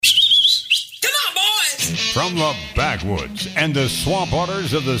From the backwoods and the swamp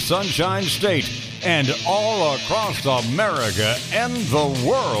waters of the Sunshine State and all across America and the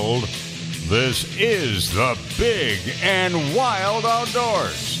world, this is the Big and Wild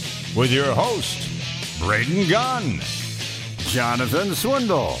Outdoors with your host, Braden Gunn, Jonathan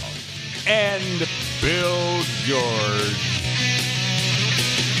Swindle, and Bill George.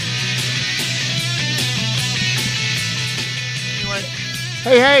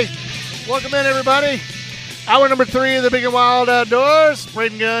 Hey, welcome in, everybody. Hour number 3 of the Big and Wild Outdoors.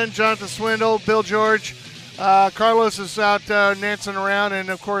 Braden Gunn, Jonathan Swindle, Bill George. Carlos is out dancing around,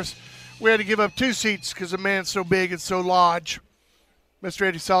 and, of course, we had to give up 2 seats because the man's so big and so large. Mr.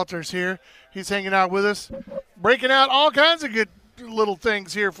 Eddie Salter's here. He's hanging out with us, breaking out all kinds of good little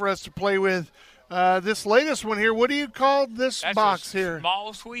things here for us to play with. This latest one here, what do you call this box here?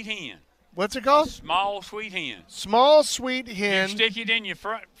 Small Sweet Hen. What's it called? Small Sweet Hen. Small Sweet Hen. You stick it in your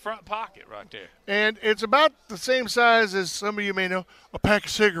front pocket right there. And it's about the same size as some of you may know, a pack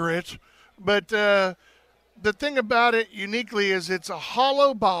of cigarettes. But the thing about it uniquely is it's a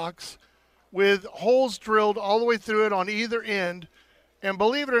hollow box with holes drilled all the way through it on either end. And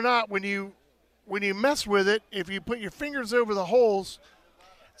believe it or not, when you mess with it, if you put your fingers over the holes,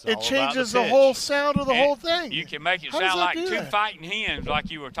 it changes the whole sound of the whole thing. You can make it sound like two fighting hens,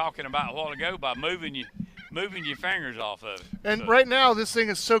 like you were talking about a while ago, by moving your fingers off of it. And right now, this thing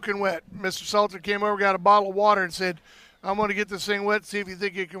is soaking wet. Mr. Salter came over, got a bottle of water, and said, "I'm going to get this thing wet, see if you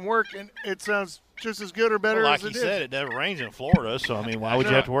think it can work." And it sounds just as good or better as it did. Like he said, it never rains in Florida, so I mean, why would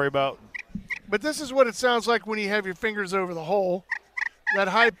you have to worry about? But this is what it sounds like when you have your fingers over the hole, that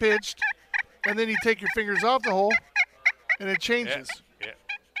high pitched, and then you take your fingers off the hole, and it changes. Yeah.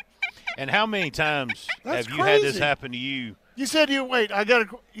 And how many times That's have you had this crazy. happen to you? You said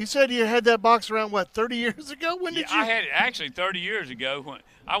you said you had that box around, 30 years ago? When did you? I had it actually 30 years ago when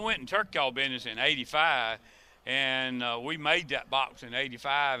I went in turkey call business in 85, and we made that box in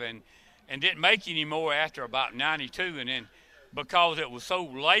 85 and didn't make any more after about 92, and then because it was so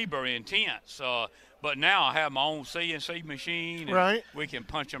labor intense. But now I have my own CNC machine. And right. We can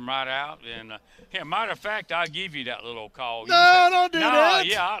punch them right out. And matter of fact, I'll give you that little call. Don't do that.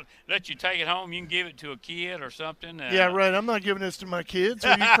 Yeah, I'll let you take it home. You can give it to a kid or something. Yeah, right. I'm not giving this to my kids.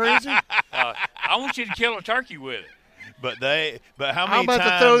 Are you crazy? I want you to kill a turkey with it. But how many I'm about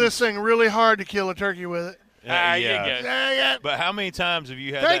times? to throw this thing really hard to kill a turkey with it. Yeah. You go. Yeah. But how many times have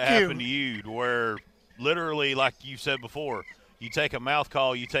you had Thank that you. happen to you, where literally, like you said before, you take a mouth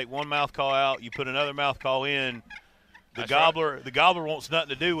call, you take one mouth call out, you put another mouth call in. The gobbler wants nothing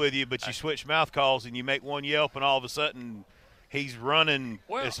to do with you, but you switch mouth calls and you make one yelp, and all of a sudden he's running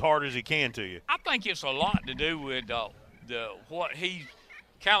as hard as he can to you. I think it's a lot to do with what he's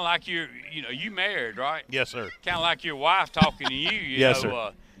kind of like you married, right? Yes, sir. Kind of like your wife talking to you. Yes,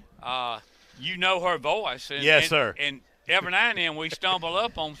 sir. You know her voice. Yes, sir. And every now and then we stumble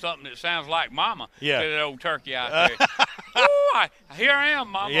up on something that sounds like Mama to that old turkey out there. Here I am,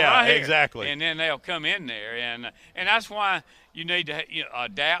 Mama. Yeah, right here. exactly. And then they'll come in there, and that's why you need to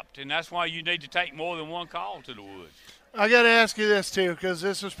adapt, and that's why you need to take more than one call to the woods. I got to ask you this, too, because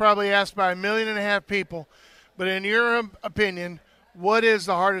this was probably asked by 1.5 million people. But in your opinion, what is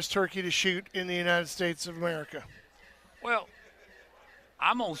the hardest turkey to shoot in the United States of America? Well,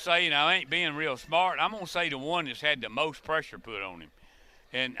 I'm going to say, I ain't being real smart, I'm going to say the one that's had the most pressure put on him.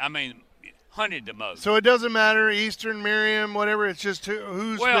 And, hunted the most. So it doesn't matter, Eastern, Merriam, whatever, it's just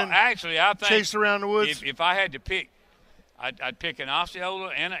who's been actually, I think chased around the woods? If I had to pick, I'd pick an Osceola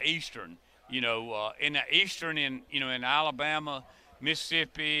and an Eastern. In the Eastern in Alabama,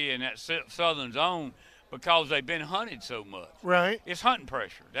 Mississippi, and that southern zone, because they've been hunted so much. Right. It's hunting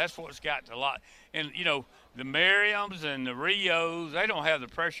pressure. That's what's got a lot. And, the Merriams and the Rios, they don't have the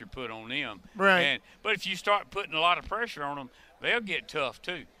pressure put on them. Right. But if you start putting a lot of pressure on them, they'll get tough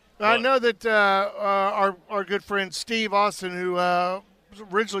too. I know that our good friend Steve Austin, who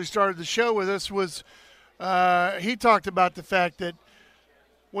originally started the show with us, he talked about the fact that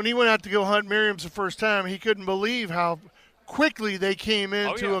when he went out to go hunt Merriam's the first time, he couldn't believe how quickly they came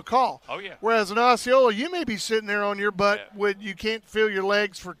into a call. Oh, yeah. Whereas an Osceola, you may be sitting there on your butt when you can't feel your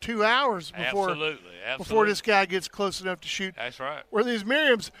legs for 2 hours before this guy gets close enough to shoot. That's right. Where these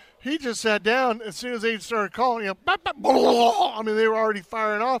Merriams, he just sat down as soon as they started calling, they were already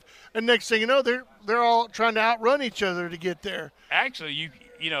firing off. And next thing you know, they're all trying to outrun each other to get there. Actually, you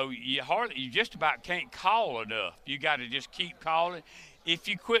just about can't call enough. You got to just keep calling. If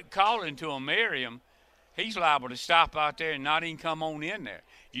you quit calling to a Merriam, he's liable to stop out there and not even come on in there.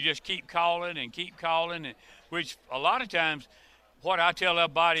 You just keep calling, and which a lot of times, what I tell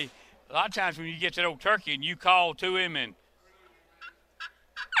everybody, a lot of times when you get to that old turkey and you call to him and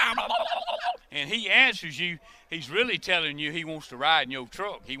and he answers you, he's really telling you he wants to ride in your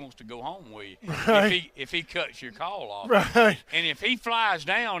truck. He wants to go home with you. Right. If he cuts your call off. Right. And if he flies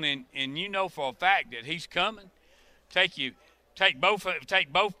down and you know for a fact that he's coming, take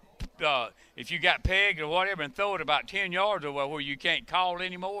both. If you got pegged or whatever, and throw it about 10 yards away where you can't call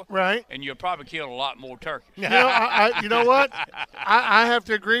anymore. Right. And you'll probably kill a lot more turkeys. You know, you know what? I have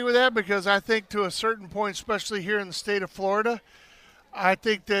to agree with that because I think to a certain point, especially here in the state of Florida, I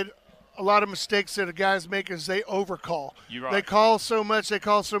think that a lot of mistakes that a guys make is they overcall. You're right. They call so much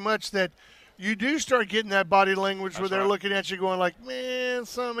that you do start getting that body language where they're looking at you going like, man,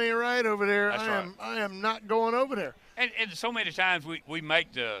 something ain't right over there. I am not going over there. And so many times we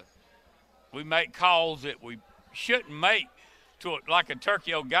make calls that we shouldn't make to like a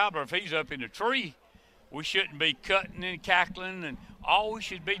turkey old gobbler. If he's up in a tree, we shouldn't be cutting and cackling, and all we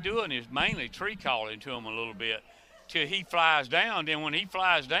should be doing is mainly tree calling to him a little bit till he flies down. Then when he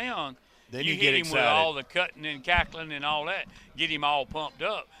flies down, then you hit him with all the cutting and cackling and all that, get him all pumped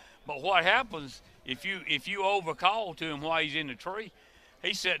up. But what happens if you overcall to him while he's in the tree?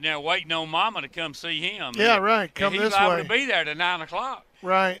 He's sitting there waiting on Mama to come see him. Yeah, right. Come and this he's liable way. to be there to 9 o'clock.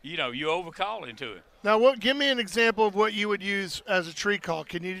 Right. You know, you overcalling to him. Now, give me an example of what you would use as a tree call.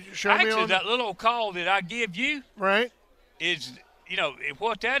 Can you show me Actually, on that little call that I give you Right. is, you know,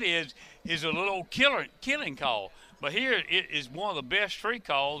 what that is a little killing call. But here it is one of the best tree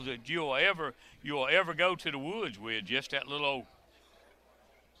calls that you'll ever go to the woods with. Just that little old.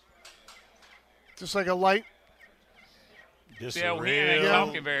 Just like a light. Just Yeah, a we ain't real,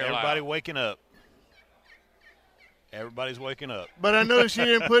 talking very everybody loud. waking up. Everybody's waking up. But I noticed you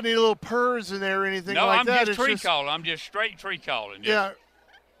didn't put any little purrs in there or anything No, like I'm that. just tree calling. I'm just straight tree calling. Yeah.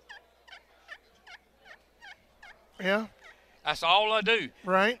 Yeah. That's all I do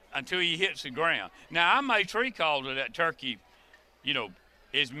Right. until he hits the ground. Now, I may tree call to that turkey, you know,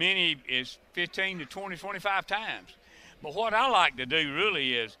 as many as 15 to 20, 25 times. But what I like to do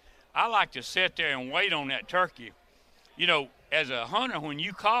really is I like to sit there and wait on that turkey. You know, as a hunter, when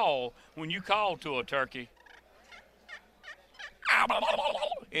you call to a turkey,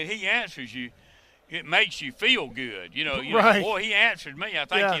 and he answers you, it makes you feel good. You know, Right. Boy, he answered me. I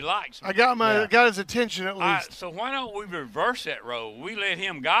think he likes me. I got his attention at All right, least. so why don't we reverse that role? We let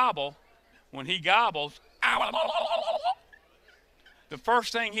him gobble. When he gobbles, the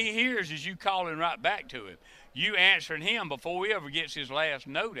first thing he hears is you calling right back to him. You answering him before he ever gets his last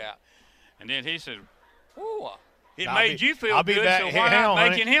note out. And then he said, "Ooh, it made you feel I'll be good, back. so Hang why not on,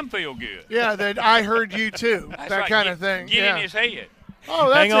 making him feel good?" Yeah, that I heard you too. That's that right. kind of thing. Get yeah. in his head. Oh,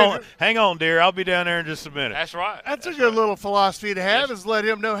 that's Hang on, dear. I'll be down there in just a minute. That's right. That's a good little philosophy to have, is let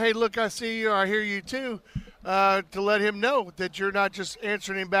him know, hey, look, I see you, I hear you too, to let him know that you're not just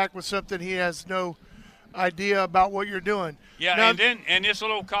answering him back with something he has no idea about what you're doing. Yeah, Now, and this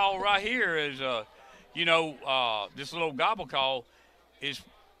little call right here is, this little gobble call is,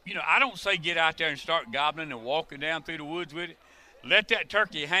 I don't say get out there and start gobbling and walking down through the woods with it. Let that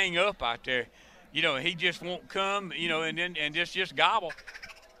turkey hang up out there. He just won't come, and just gobble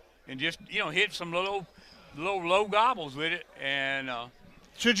and just, hit some little low gobbles with it. And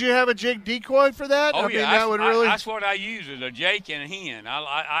should you have a jig decoy for that? oh, I mean, yeah, that would really. that's what I use is a jake and a hen.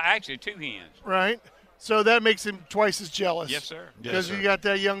 I actually 2 hens. Right. So that makes him twice as jealous. Yes, sir. Because Yes, you sir. got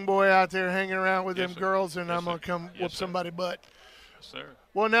that young boy out there hanging around with Yes, them sir. girls, and Yes, I'm going sir. to come Yes, whoop sir. somebody's butt. Yes, sir.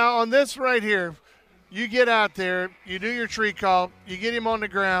 Well, now on this right here, you get out there, you do your tree call, you get him on the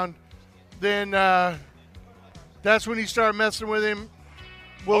ground, then that's when you start messing with him.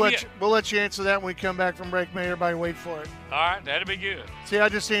 We'll let you answer that when we come back from break. May everybody wait for it. All right, that'll be good. See, I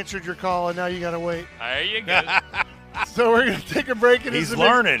just answered your call, and now you got to wait. There you go. So we're going to take a break. And He's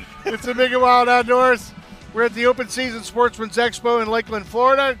learning. It's the Big and Wild Outdoors. We're at the Open Season Sportsman's Expo in Lakeland,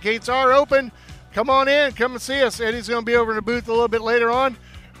 Florida. Gates are open. Come on in. Come and see us. Eddie's going to be over in the booth a little bit later on.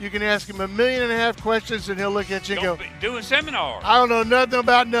 You can ask him 1.5 million questions, and he'll look at you and go, Don't be doing seminars. I don't know nothing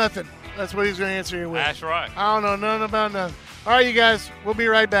about nothing. That's what he's going to answer you with. That's right. I don't know nothing about nothing. All right, you guys. We'll be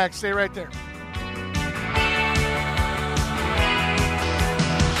right back. Stay right there.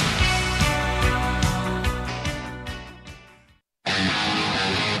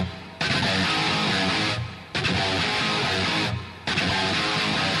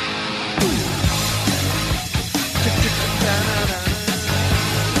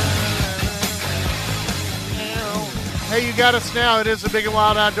 Hey, you got us now. It is the Big and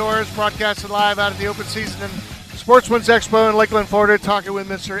Wild Outdoors, broadcasting live out of the Open Season and Sportsman's Expo in Lakeland, Florida, talking with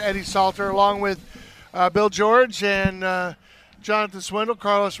Mr. Eddie Salter, along with Bill George and Jonathan Swindle.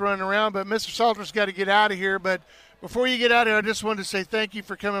 Carlos running around, but Mr. Salter's got to get out of here. But before you get out of here, I just wanted to say thank you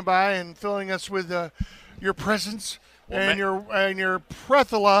for coming by and filling us with your presence and your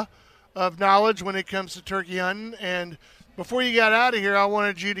plethora of knowledge when it comes to turkey hunting. And before you got out of here, I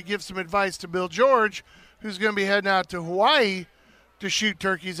wanted you to give some advice to Bill George, who's going to be heading out to Hawaii to shoot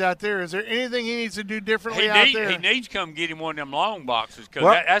turkeys out there. Is there anything he needs to do differently out there? He needs to come get him one of them long boxes because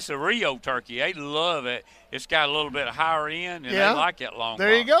that's a Rio turkey. They love it. It's got a little bit of higher end, and they like that long box.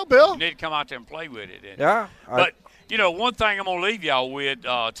 There you go, Bill. You need to come out there and play with it. Yeah. But, one thing I'm going to leave y'all with,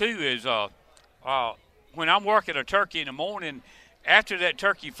 too, is when I'm working a turkey in the morning, after that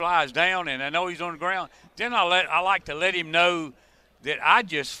turkey flies down and I know he's on the ground, then I like to let him know that I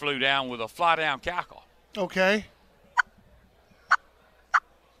just flew down with a fly-down cackle. Okay.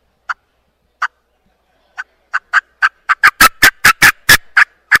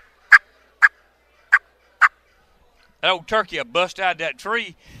 That old turkey will bust out of that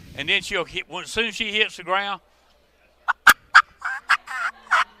tree, and then she'll hit. As soon as she hits the ground,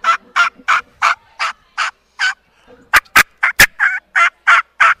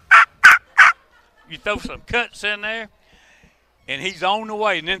 you throw some cuts in there, and he's on the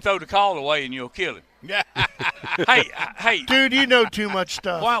way, and then throw the call away, and you'll kill him. Hey, dude, you know too much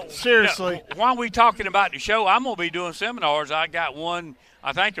stuff. Seriously. While we talking about the show, I'm gonna be doing seminars. I got one,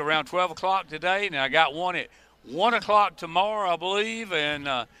 I think, around 12 o'clock today, and I got one at 1 o'clock tomorrow, I believe. And,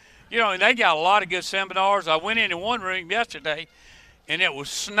 and they got a lot of good seminars. I went into one room yesterday, and it was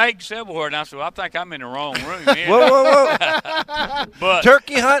snakes everywhere. And I said, I think I'm in the wrong room here. Whoa. But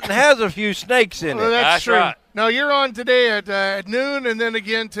turkey hunting has a few snakes in it. That's true. Right. No, you're on today at noon, and then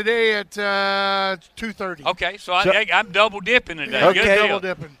again today at 2:30. Okay, so I'm double dipping today. Okay. Good deal. Double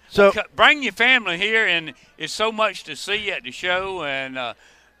dipping. So bring your family here, and it's so much to see at the show, and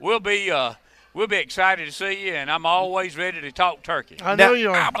we'll be excited to see you, and I'm always ready to talk turkey. I know you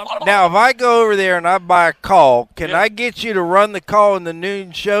are. Now, if I go over there and I buy a call, can Yeah. I get you to run the call in the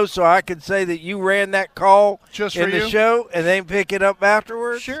noon show so I can say that you ran that call Just in for the you? show and then pick it up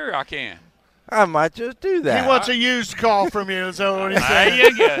afterwards? Sure, I can. I might just do that. He wants a used call from you, is that what he There said?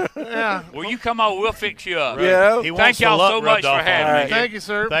 you go. Yeah. Well, you come on, we'll fix you up. Yeah. He Thank wants the y'all luck so much rubbed for off on having him. me. here. Thank you,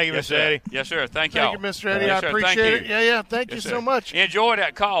 sir. Thank you, Yes, Mr. sir. Eddie. Yes, sir. Thank Thank y'all. you, Mr. Eddie. Yes, I sir. appreciate Thank it. you. Yeah. Thank you Yes, so sir. much. Enjoy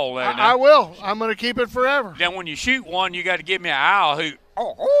that call there. I will. I'm going to keep it forever. Then when you shoot one, you got to give me an owl hoot.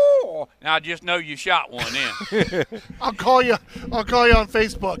 Oh. Now I just know you shot one then. I'll call you on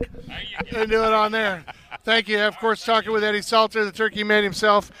Facebook and do it on there. Thank you. Of course, talking with Eddie Salter, the turkey man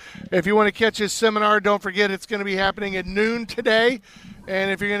himself. If you want to catch his seminar, don't forget it's going to be happening at noon today.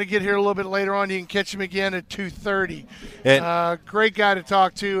 And if you're going to get here a little bit later on, you can catch him again at 2:30. And- Great guy to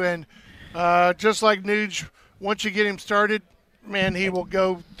talk to. And just like Nuge, once you get him started, man, he will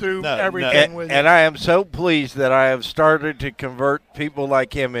go through everything with you. And I am so pleased that I have started to convert people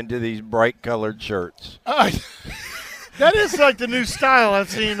like him into these bright-colored shirts. That is like the new style. I've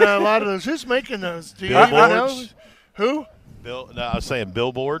seen a lot of those. Who's making those? Do you even know? Billboards? Who? I was saying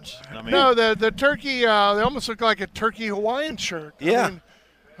billboards. I mean, No, the turkey. They almost look like a turkey Hawaiian shirt. Yeah.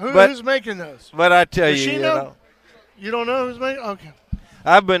 I mean, But- who's making those? But I tell Does you, she you know? know, You don't know who's making? Okay.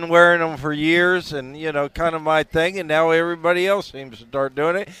 I've been wearing them for years and, kind of my thing, and now everybody else seems to start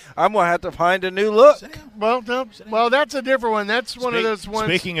doing it. I'm going to have to find a new look. Well, no, that's a different one. That's one of those ones.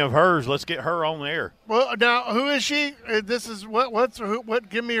 Speaking of hers, let's get her on there. Well, now who is she? This is what?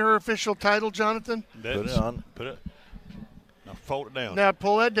 Give me her official title, Jonathan. Put it on. Put it. Now fold it down. Now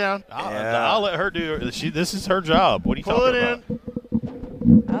pull that down. I'll let her do it. This is her job. What are you Pull it talking in.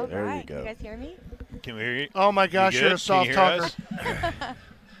 about? All There you right. go. You guys hear me? Can we hear you? Oh my gosh, You you're good? a soft Can you hear talker. us?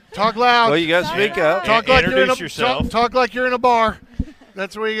 Talk loud. Well, you got to speak up. Talk like you're in a, Introduce yourself. Talk like you're in a bar.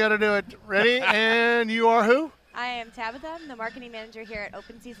 That's where you got to do it. Ready? And you are who? I am Tabitha. I'm the marketing manager here at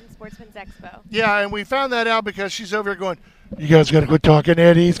Open Season Sportsman's Expo. Yeah, and we found that out because she's over here going, you guys got to quit talking,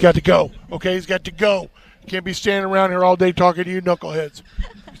 Eddie. He's got to go. Okay, he's got to go. Can't be standing around here all day talking to you knuckleheads.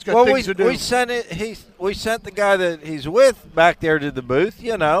 He's got things to do. we sent it. We sent the guy that he's with back there to the booth.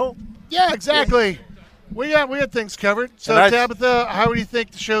 Yeah, exactly. We got things covered. So, And Tabitha, how do you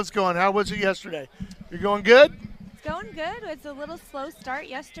think the show's going? How was it yesterday? You're going good? It's going good. It's a little slow start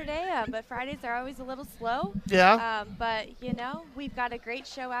yesterday, but Fridays are always a little slow. Yeah. But, we've got a great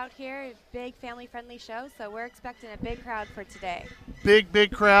show out here, a big family-friendly show, so we're expecting a big crowd for today.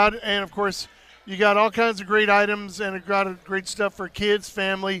 Big crowd. And, of course, you got all kinds of great items and a lot of great stuff for kids,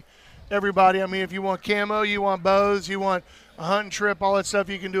 family, everybody. I mean, if you want camo, you want bows, you want a hunting trip, all that stuff,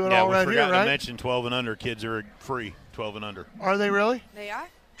 you can do it all we right forgot here, to right? mention 12 and under. Kids are free. 12 and under. Are they really? They are?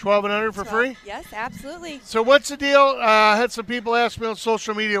 12 and under for free? Yes, absolutely. So what's the deal? I had some people ask me on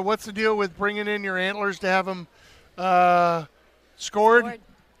social media, what's the deal with bringing in your antlers to have them scored? Scored.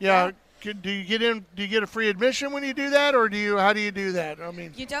 Yeah. do you get in? Do you get a free admission when you do that, or how do you do that? I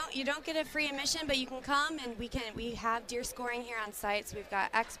mean, You don't get a free admission, but you can come and we have deer scoring here on site. So we've got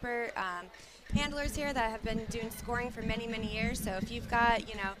expert handlers here that have been doing scoring for many, many years. So if you've got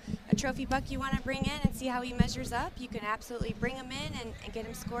a trophy buck you want to bring in and see how he measures up, you can absolutely bring him in and get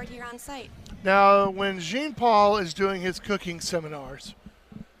him scored here on site. now when Jean Paul is doing his cooking seminars,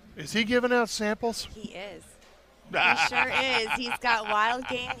 is he giving out samples? He is. He sure is. He's got wild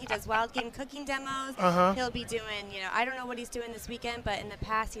game. He does wild game cooking demos. Uh-huh. He'll be doing, I don't know what he's doing this weekend, but in the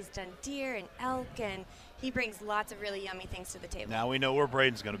past he's done deer and elk, and he brings lots of really yummy things to the table. Now we know where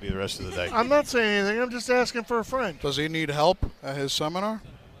Braden's going to be the rest of the day. I'm not saying anything. I'm just asking for a friend. Does he need help at his seminar?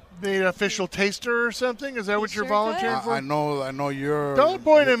 Need an official taster or something? Is that what you're sure volunteering could. for? I know you're. Don't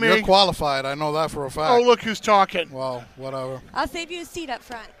point at me. You're qualified. I know that for a fact. Oh, look who's talking. Well, whatever. I'll save you a seat up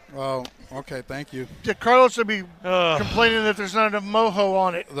front. Well, okay, thank you. Yeah, Carlos will be complaining that there's not enough mojo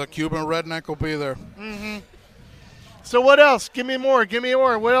on it. The Cuban redneck will be there. So what else? Give me more. Give me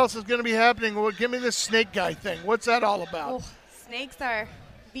more. What else is going to be happening? Well, give me this snake guy thing. What's that all about? Oh,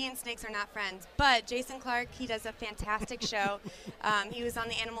 me and snakes are not friends. But Jason Clark, he does a fantastic show. He was on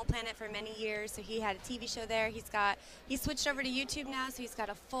the Animal Planet for many years, so he had a TV show there. He switched over to YouTube now, so he's got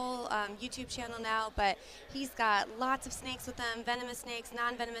a full YouTube channel now. But he's got lots of snakes with him, venomous snakes,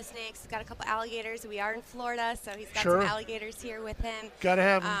 non-venomous snakes. He's got a couple alligators. We are in Florida, so he's got Sure. some alligators here with him. Gotta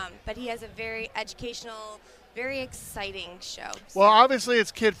have 'em. But he has a very educational, very exciting show. Well, obviously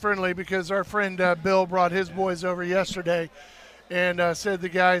it's kid friendly because our friend Bill brought his boys over yesterday, and said the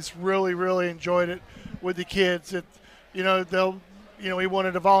guys really, really enjoyed it with the kids. It, he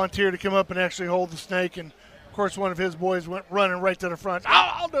wanted a volunteer to come up and actually hold the snake, and of course one of his boys went running right to the front.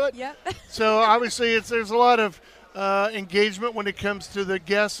 I'll do it. Yep. So obviously there's a lot of engagement when it comes to the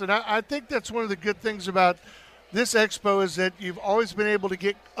guests, and I think that's one of the good things about this expo is that you've always been able to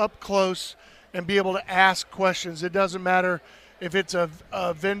get up close and be able to ask questions. It doesn't matter if it's a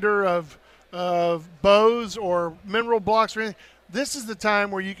vendor of bows or mineral blocks or anything. This is the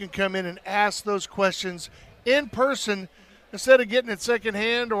time where you can come in and ask those questions in person instead of getting it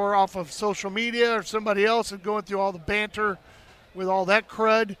secondhand or off of social media or somebody else and going through all the banter with all that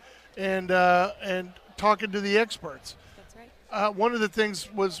crud and talking to the experts. That's right. One of the things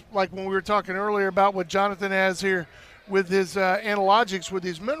was like when we were talking earlier about what Jonathan has here with his analogics with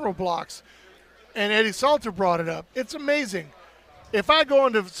these mineral blocks, and Eddie Salter brought it up. It's amazing. If I go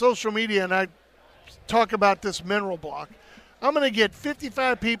into social media and I talk about this mineral block, I'm going to get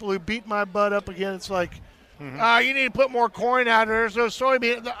 55 people who beat my butt up again. It's like, you need to put more corn out there. There's no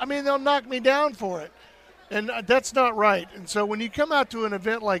soybean. I mean, they'll knock me down for it. And that's not right. And so when you come out to an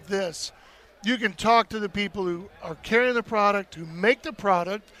event like this, you can talk to the people who are carrying the product, who make the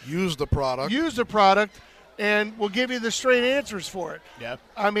product, Use the product. and will give you the straight answers for it. Yep.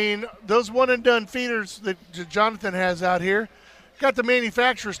 I mean, those one-and-done feeders that Jonathan has out here, got the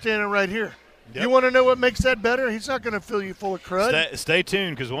manufacturer standing right here. Yep. You want to know what makes that better? He's not going to fill you full of crud. Stay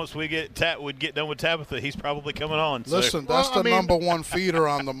tuned, because once we get done with Tabitha, he's probably coming on. So. Listen, that's the number one feeder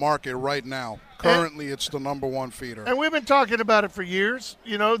on the market right now. Currently, it's the number one feeder. And we've been talking about it for years,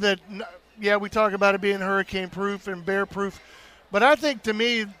 we talk about it being hurricane-proof and bear-proof. But I think, to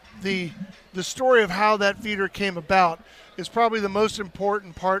me, the story of how that feeder came about is probably the most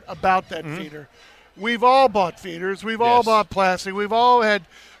important part about that feeder. We've all bought feeders. We've all bought plastic. We've all had,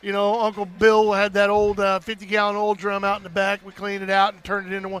 Uncle Bill had that old 50-gallon oil drum out in the back. We cleaned it out and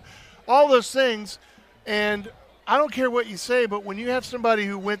turned it into one. All those things. And I don't care what you say, but when you have somebody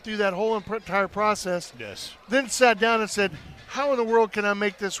who went through that whole entire process, then sat down and said, how in the world can I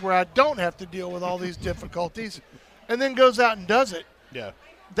make this where I don't have to deal with all these difficulties, and then goes out and does it. Yeah.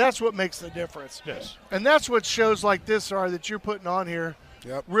 That's what makes the difference. Yes. And that's what shows like this are that you're putting on here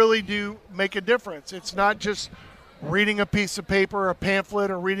really do make a difference. It's not just reading a piece of paper or a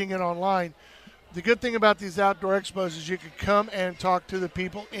pamphlet or reading it online. The good thing about these outdoor expos is you can come and talk to the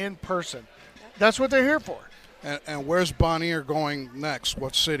people in person. That's what they're here for. And where's Bonnier going next?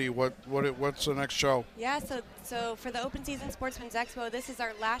 What city? What's the next show? Yeah, so for the Open Season Sportsman's Expo, this is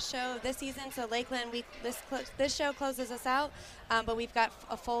our last show of this season. So Lakeland, this show closes us out, but we've got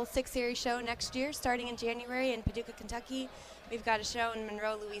a full 6-series show next year, starting in January in Paducah, Kentucky. We've got a show in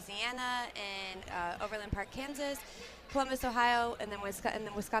Monroe, Louisiana, and Overland Park, Kansas, Columbus, Ohio, and then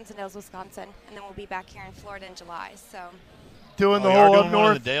Wisconsin Dells, Wisconsin, and then we'll be back here in Florida in July. So doing the you whole are up doing one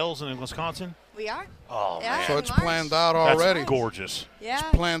north. in the Dales and in Wisconsin? we are. Oh, Yeah, man. So in it's March. planned out That's already. gorgeous. Yeah.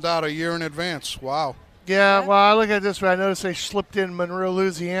 Planned out a year in advance. Wow. Yeah, well, I look at it this way. I noticed they slipped in Monroe,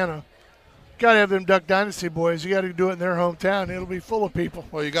 Louisiana. Got to have them Duck Dynasty boys. You got to do it in their hometown. It'll be full of people.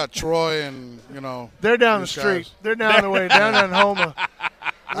 Well, you got Troy and, They're down the these street. guys. They're down the way, down in Houma.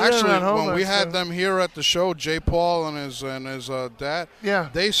 Actually, not home when we much, had so- them here at the show, Jay Paul and his dad, Yeah.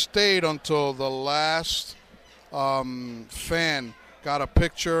 they stayed until the last fan got a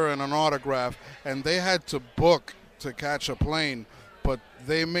picture and an autograph, and they had to book to catch a plane. But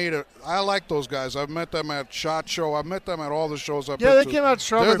they made it. I like those guys. I've met them at SHOT Show. I've met them at all the shows I've Yeah, been they to. came out to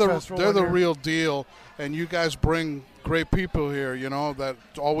Strawberry They're the, Festival they're one the year. real deal, and you guys bring great people here, that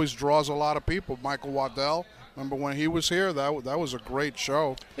always draws a lot of people. Michael Waddell, remember when he was here? That was a great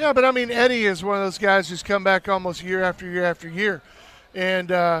show. Yeah, but I mean, Eddie is one of those guys who's come back almost year after year after year.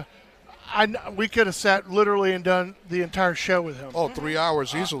 And we could have sat literally and done the entire show with him. Oh, 3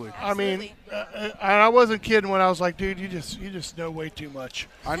 hours easily. I mean, Absolutely. I wasn't kidding when I was like, dude, you just know way too much.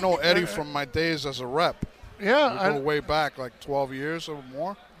 I know Eddie from my days as a rep. Yeah. We go way back, like 12 years or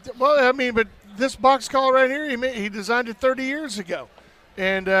more. Well, I mean, but this box call right here, he designed it 30 years ago.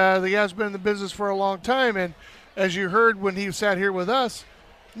 And the guy's been in the business for a long time. And as you heard when he sat here with us,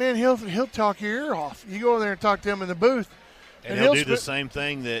 man, he'll talk your ear off. You go over there and talk to him in the booth. And he'll do the same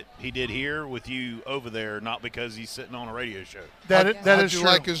thing that he did here with you over there, not because he's sitting on a radio show. That How'd is you true.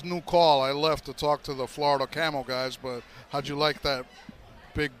 like his new call? I left to talk to the Florida Camel guys, but how'd you like that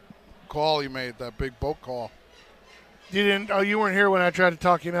big call he made, that big boat call? You didn't. Oh, you weren't here when I tried to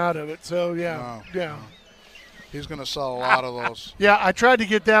talk him out of it. So yeah, No, yeah, He's going to sell a lot of those. yeah. I tried to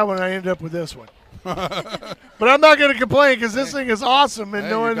get that one. I ended up with this one. But I'm not going to complain because this thing is awesome. And Hey,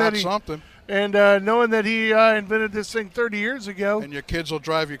 knowing you got that he something. and knowing that he invented this thing 30 years ago, And your kids will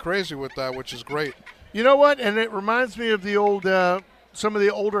drive you crazy with that, which is great. you know what? And it reminds me of the old. Some of the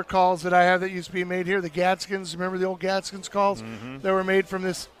older calls that I have that used to be made here, the Gatskins. Remember the old Gatskins calls that were made from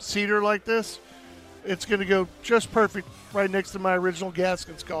this cedar like this? It's going to go just perfect right next to my original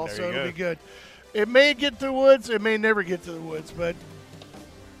Gaskins call, There so you it'll go. be good. It may get to the woods, it may never get to the woods, but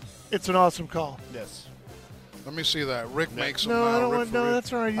it's an awesome call. Yes. Let me see that. Rick makes them No, now. I don't Rick want. for No, real.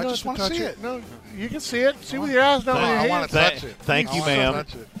 that's all right. You I don't just have to want touch to see it. it. No, you can see it. See with your eyes, not with your I want hands. to touch it. Thank you, I wanna ma'am.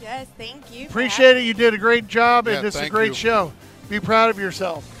 touch it. Yes, thank you. for Appreciate having it. You me. did a great job, Yeah, and it's a thank great you. show. Be proud of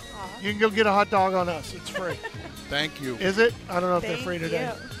yourself. Aw. You can go get a hot dog on us. It's free. Thank you. Is it? I don't know if they're Thank free today.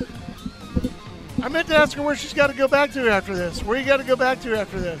 you. I meant to ask her where she's got to go back to after this. Where you got to go back to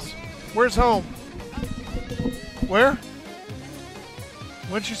after this? Where's home? Where?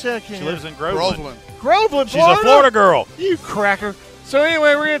 What'd she say? I can't She hear. lives in Groveland. Groveland. Groveland, She's Florida. a Florida girl. You cracker. So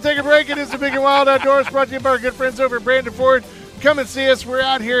anyway, we're going to take a break. It is the Big and Wild Outdoors brought to you by our good friends over at Brandon Ford. Come and see us. We're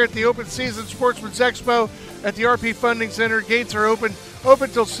out here at the Open Season Sportsman's Expo at the RP Funding Center. Gates are open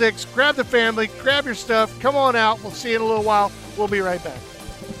till 6. Grab the family, grab your stuff. Come on out. We'll see you in a little while. We'll be right back.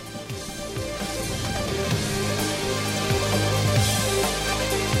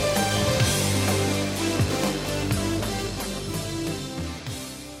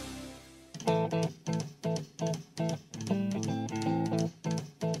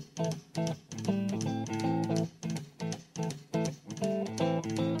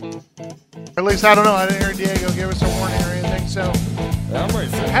 At least I don't know. I didn't hear Diego give us a warning or anything. So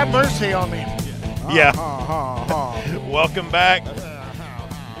have mercy on me. Yeah. Ha. Welcome back.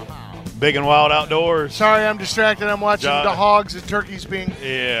 Big and Wild Outdoors. Sorry, I'm distracted. I'm watching John- the hogs and turkeys being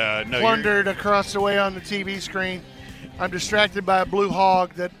Yeah, no, you're, plundered across the way on the TV screen. I'm distracted by a blue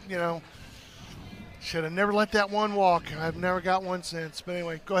hog that, should have never let that one walk. I've never got one since. But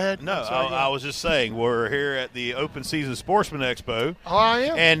anyway, go ahead. no. I'm sorry, go I was just saying we're here at the Open Season Sportsman Expo, Oh, I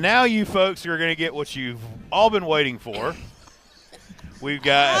am. and now you folks are going to get what you've all been waiting for. We've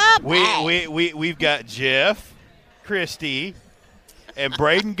got we've got Jeff, Christy, and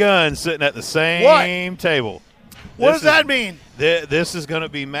Braden Gunn sitting at the same table. What This does that is- mean? This is going to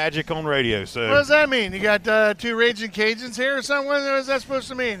be magic on radio. So What does that mean? You got two Raging Cajuns here or something? What is that supposed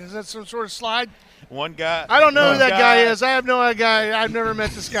to mean? Is that some sort of slide? one guy. I don't know one who that guy is. I have no idea. I've never met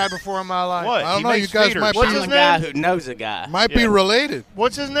this guy before in my life. What? I don't He know, makes you guys feeders. might What's be- his I'm a guy name? who knows a guy. Might be Yeah. related.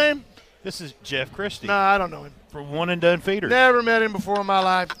 What's his name? This is Jeff Christie No, I don't know him. from One and Done Feeders. Never met him before in my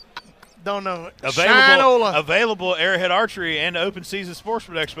life. Don't know it. Shinola. Available at Arrowhead Archery and Open Season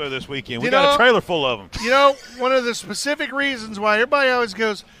Sportsman Expo this weekend. We You got know- a trailer full of them. One of the specific reasons why everybody always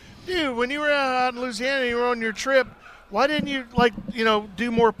goes, dude, when you were out in Louisiana, you were on your trip, why didn't you,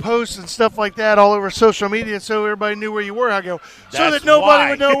 do more posts and stuff like that all over social media so everybody knew where you were? I go, so That's that nobody why.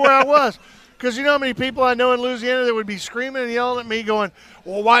 would know where I was. Because you know how many people I know in Louisiana that would be screaming and yelling at me going,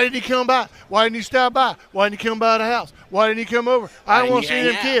 well, why didn't he come by? Why didn't he stop by? Why didn't he come by the house? Why didn't he come over? I don't didn't want you to see hang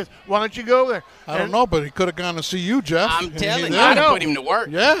them out? kids. Why don't you go over there? I don't know, but he could have gone to see you, Jeff. I'm And telling he you, I'd didn't. have put him to work.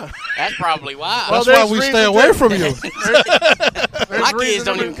 Yeah. That's probably why. Well, That's why there's we reason stay to- away from you. My reason kids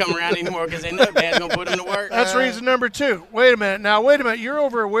don't number- even come around anymore because they know Dad's going to put them to work. That's reason number 2. Wait a minute. You're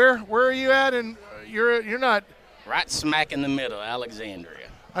over where? Where are you at? And you're not. Right smack in the middle, Alexandria.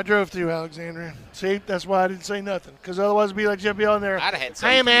 I drove through Alexandria. See, that's why I didn't say nothing. Because otherwise it'd be like Jim on there. I'd have had something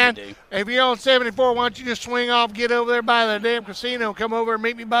Hey, for you man, to do. if you're on 74, why don't you just swing off, get over there by the damn casino, come over and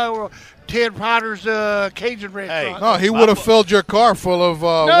meet me by Ted Potter's Cajun restaurant. No, he would have filled your car full of he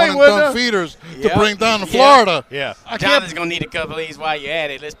one-and-done wouldn't. feeders Yep. to bring down to Yep. Florida. Yeah. I can't. Jonathan's going to need a couple of these while you're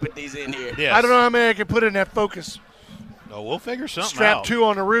at it. Let's put these in here. Yes. I don't know how many I could put in that Focus. Oh, we'll figure something Strap out. 2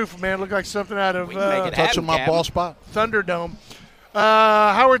 on the roof, man. Look like something out of We can make it Touching my Captain. ball spot. Thunderdome.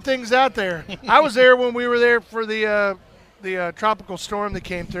 How are things out there? I was there when we were there for the tropical storm that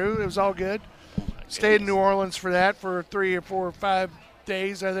came through. It was all good. Stayed in New Orleans for that for 3 or 4 or 5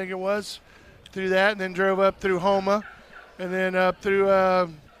 days, I think it was, through that, and then drove up through Houma, and then up through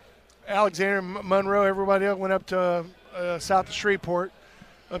Alexander, Monroe. Everybody else went up to south of Shreveport,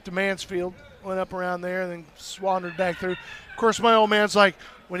 up to Mansfield, went up around there, and then wandered back through. Of course, my old man's like,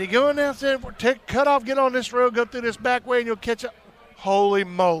 when you go in there, cut off, get on this road, go through this back way, and you'll catch up. Holy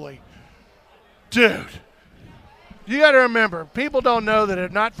moly. Dude, you got to remember, people don't know that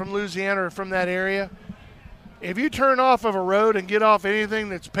if not from Louisiana or from that area, if you turn off of a road and get off anything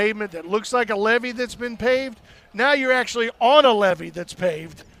that's pavement that looks like a levee that's been paved, now you're actually on a levee that's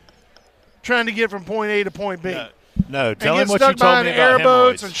paved trying to get from point A to point B. No, And tell get him what stuck you told behind me airboats about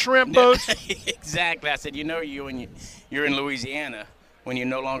hemorrhoids. and shrimp boats. Exactly. I said, you're in Louisiana when you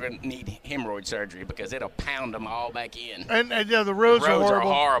no longer need hemorrhoid surgery because it'll pound them all back in. And the roads, The roads are are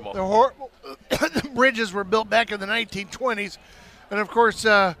horrible. horrible. They're horrible. The bridges were built back in the 1920s. And, of course,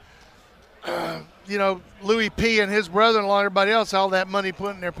 Louis P. and his brother-in-law and everybody else, all that money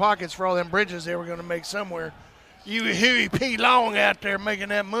put in their pockets for all them bridges they were going to make somewhere. Huey P. Long out there making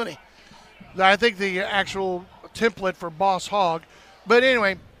that money. I think the actual template for Boss Hog. But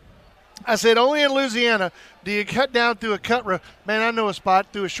anyway, I said only in Louisiana do you cut down through a cut road. Man, I know a spot,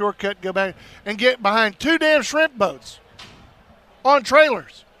 through a shortcut, go back and get behind 2 damn shrimp boats on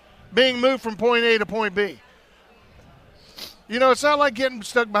trailers being moved from point A to point B. You know, it's not like getting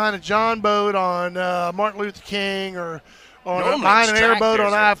stuck behind a John boat on Martin Luther King or Normally behind an it's airboat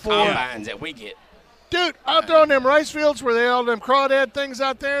on tractors or I-4. combines that we get. Dude, out there on them rice fields where they all them crawdad things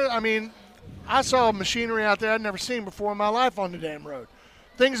out there, I mean, I saw machinery out there I'd never seen before in my life on the damn road.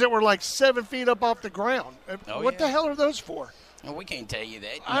 Things that were like 7 feet up off the ground. Oh, What yeah. the hell are those for? Well, we can't tell you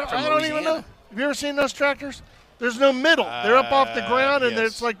that. I You're from don't even know. Louisiana. Have you ever seen those tractors? There's no middle. They're up off the ground, and yes.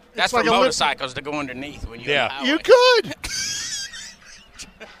 it's like That's like for a lift. motorcycles to go underneath when you're Yeah. on the You highway. could.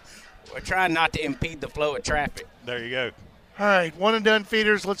 We're trying not to impede the flow of traffic. There you go. All right, one and done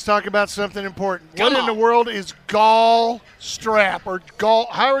feeders. Let's talk about something important. Come what in on. the world is gall strap or gall?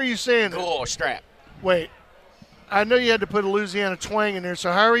 How are you saying it? Gore strap. Wait, I know you had to put a Louisiana twang in there.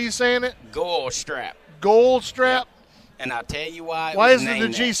 So how are you saying it? Gore strap. Gold strap. And I'll tell you why. Why it was isn't the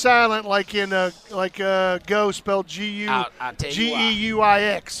named G that. silent like in go spelled G-U I'll tell you why.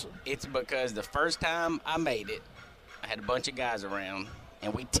 G-E-U-I-X? It's because the first time I made it, I had a bunch of guys around,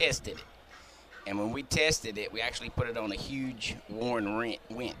 and we tested it. And when we tested it, we actually put it on a huge worn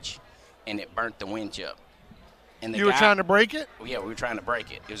winch, and it burnt the winch up. And the You were guy- trying to break it? Yeah, we were trying to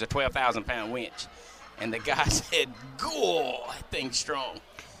break it. It was a 12,000-pound winch. And the guy said, "Gore, that thing's strong."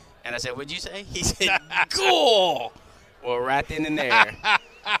 And I said, "What'd you say?" He said, "Gore." Well, right then and there,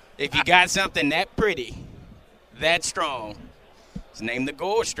 if you got something that pretty, that strong, it's named the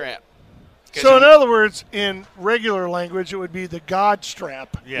Gore strap. 'Cause So in you- other words, in regular language, it would be the God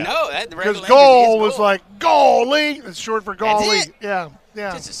strap. Yeah. no, that the Because regular gall language is was gore. like golly. It's short for That's golly. it. Yeah,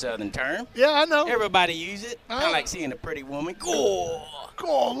 yeah, It's a southern term. yeah. I know. Everybody use it. Kind Oh. of like seeing a pretty woman. Gore.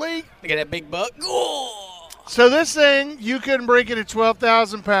 Golly. Look at that big buck. Gore. So this thing, you couldn't break it at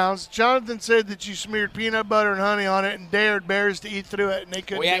 12,000 pounds. Jonathan said that you smeared peanut butter and honey on it and dared bears to eat through it, and they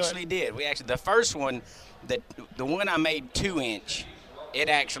couldn't We do actually it. did. The first one, the one I made 2-inch, it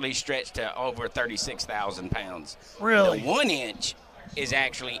actually stretched to over 36,000 pounds. Really? The 1-inch is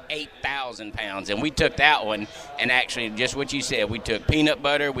actually 8,000 pounds, and we took that one and actually just what you said. We took peanut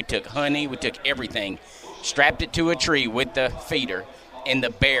butter, we took honey, we took everything, strapped it to a tree with the feeder, and the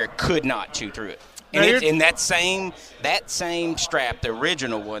bear could not chew through it. And Now it's you're- in that same strap, the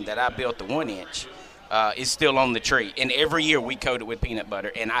original one that I built, the 1-inch. Is still on the tree, and every year we coat it with peanut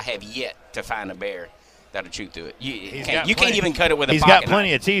butter, and I have yet to find a bear that'll chew through it. You can't even cut it with a He's pocket got plenty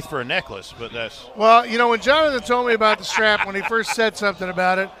knife. of teeth for a necklace, but that's Well, you know, when Jonathan told me about the strap, when he first said something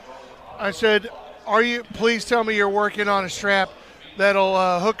about it, I said, please tell me you're working on a strap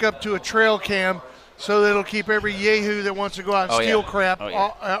that'll hook up to a trail cam so that it'll keep every yahoo that wants to go out and Oh, steal yeah. crap, Oh,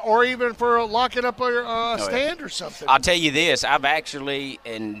 yeah. or even for locking up a yeah. stand or something. I'll tell you this, I've actually,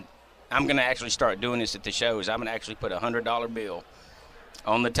 and I'm going to actually start doing this at the shows, I'm going to actually put a $100 bill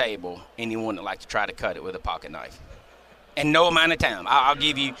on the table, anyone that like to try to cut it with a pocket knife. and no amount of time. I'll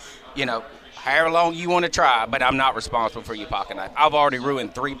give you, however long you want to try, but I'm not responsible for your pocket knife. I've already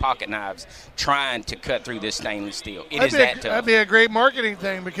ruined 3 pocket knives trying to cut through this stainless steel. It is that tough. That'd be a great marketing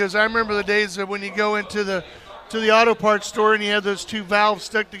thing, because I remember the days of when you go into the auto parts store and you have those 2 valves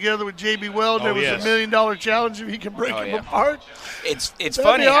stuck together with JB Weld. There was $1 million challenge if you can break them apart. It's That'd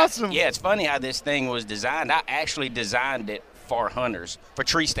funny. Be awesome. It's funny how this thing was designed. I actually designed it for hunters, for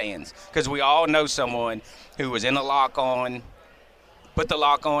tree stands, because we all know someone who was in a lock-on, put the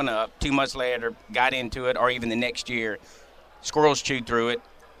lock-on up, 2 months later got into it, or even the next year, squirrels chewed through it,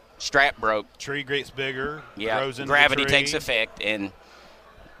 strap broke. Tree gets bigger, grows into gravity the tree. takes effect, and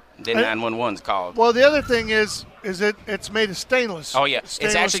then 911's called. Well, the other thing is it's made of stainless. Oh, yeah. Stainless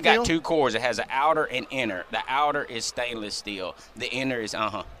it's actually steel? got 2 cores. It has an outer and inner. The outer is stainless steel. The inner is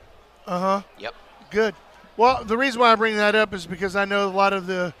Yep. Good. Well, the reason why I bring that up is because I know a lot of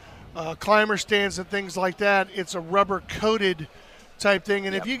the climber stands and things like that, it's a rubber-coated type thing.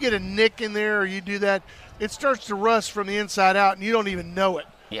 And if you get a nick in there or you do that, it starts to rust from the inside out, and you don't even know it.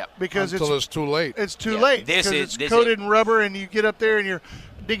 Yep. Because Until it's too late. It's too late. It's coated in rubber, and you get up there and you're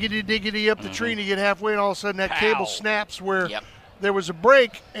diggity up the tree, and you get halfway, and all of a sudden that cable snaps where there was a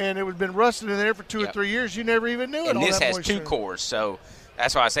break, and it had been rusted in there for 2 or 3 years. You never even knew it. And this has 2 cores, so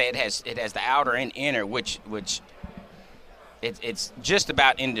that's why I say it has the outer and inner, which it's just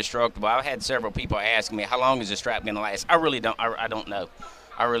about indestructible. I've had several people asking me, how long is the strap going to last? I really don't. I don't know.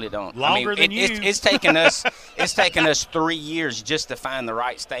 I really don't. Longer than you. It's taken us. It's taken us 3 years just to find the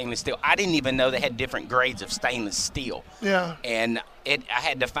right stainless steel. I didn't even know they had different grades of stainless steel. Yeah. And I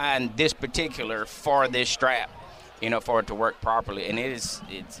had to find this particular for this strap, for it to work properly. And it's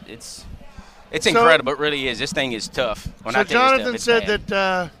incredible. It really is. This thing is tough. When I tell Jonathan you stuff, said it's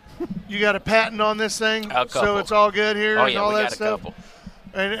bad. that you got a patent on this thing, A couple. so it's all good here Oh and yeah, all we that got stuff. a couple.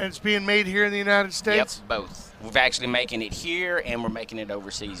 And it's being made here in the United States? Yep, both. We're actually making it here, and we're making it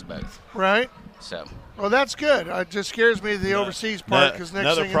overseas both. Right. So. Well, that's good. It just scares me, the overseas part, because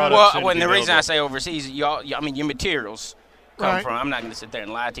next thing you know. Well, the reason I say overseas, your materials come from. I'm not going to sit there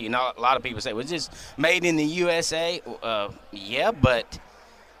and lie to you. A lot of people say, was this made in the USA? Yeah, but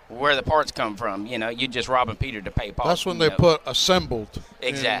where the parts come from, you're just robbing Peter to pay Paul. That's when they put assembled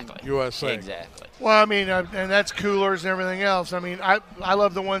exactly. in USA. Exactly. Well, I mean, and that's coolers and everything else. I mean, I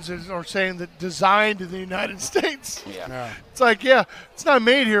love the ones that are saying that designed in the United States. Yeah. It's like, it's not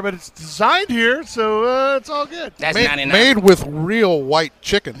made here, but it's designed here, so it's all good. That's made with real white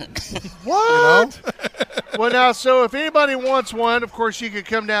chicken. What? Well, now, so if anybody wants one, of course, you could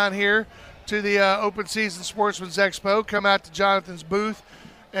come down here to the Open Season Sportsman's Expo, come out to Jonathan's booth,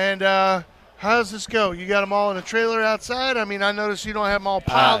 and how does this go? You got them all in a trailer outside? I mean, I noticed you don't have them all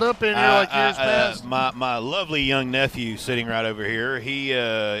piled up in here like years past. My lovely young nephew sitting right over here, he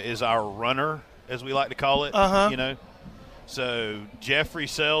is our runner, as we like to call it. So Jeffrey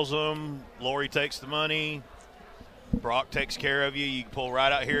sells them. Lori takes the money. Brock takes care of you. You can pull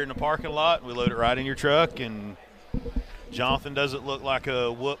right out here in the parking lot. We load it right in your truck, and Jonathan doesn't look like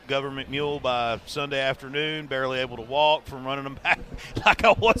a whoop government mule by Sunday afternoon, barely able to walk from running them back like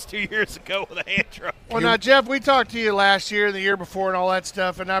I was 2 years ago with a hand truck. Well, now, Jeff, we talked to you last year and the year before and all that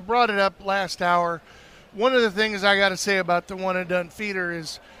stuff, and I brought it up last hour. One of the things I got to say about the one and done feeder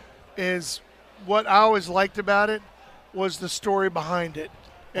is what I always liked about it was the story behind it.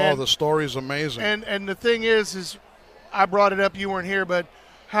 And, the story's amazing. And the thing is I brought it up, you weren't here, but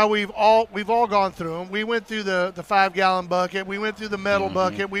how we've all gone through them. We went through the 5-gallon bucket. We went through the metal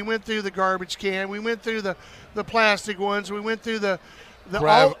bucket. We went through the garbage can. We went through the plastic ones. We went through the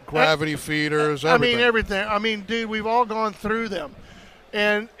gravity feeders, everything. I mean, everything. I mean, dude, we've all gone through them.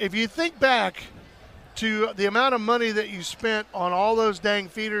 And if you think back to the amount of money that you spent on all those dang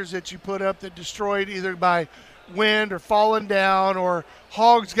feeders that you put up that destroyed either by wind or falling down or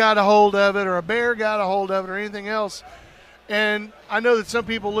hogs got a hold of it or a bear got a hold of it or anything else. And I know that some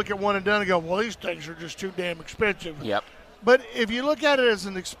people look at one and done and go, well, these things are just too damn expensive. Yep. But if you look at it as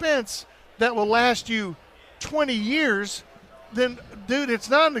an expense that will last you 20 years, then, dude, it's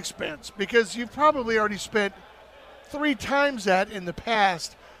not an expense because you've probably already spent 3 times that in the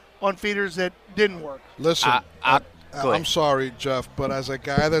past on feeders that didn't work. Listen, I'm sorry, Jeff, but as a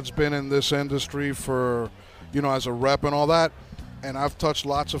guy that's been in this industry for, as a rep and all that, and I've touched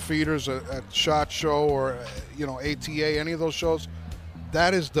lots of feeders at SHOT Show or, ATA, any of those shows.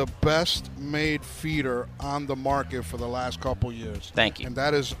 That is the best made feeder on the market for the last couple years. Thank you. And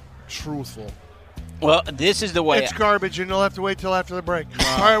that is truthful. Well, this is the way. It's garbage, and you'll have to wait till after the break.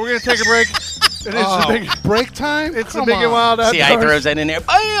 All right, we're going to take a break. It is the big break time? It's the Big and Wild Outdoors. See how he throws that in there.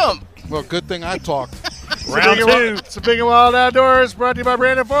 Bam! Well, good thing I talked. Round two. It's the Big and Wild Outdoors, brought to you by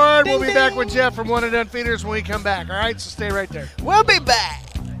Brandon Ford. We'll be back with Jeff from One and Done Feeders when we come back. All right, so stay right there. We'll be back.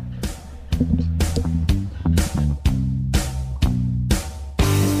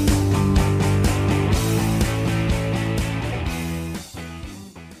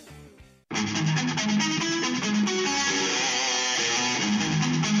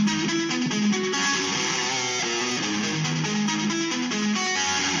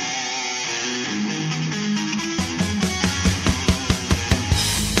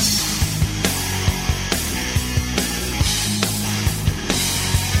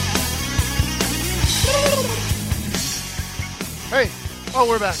 Hey, oh,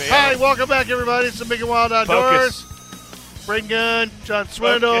 we're back. Yeah. Hi, welcome back, everybody. It's the Big and Wild Outdoors. Braden Gunn, John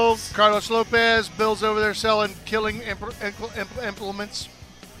Swindle, Focus. Carlos Lopez. Bill's over there selling killing implements.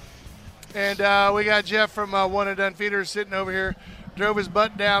 And we got Jeff from One and Done Feeders sitting over here. Drove his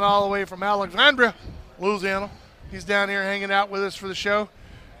butt down all the way from Alexandria, Louisiana. He's down here hanging out with us for the show.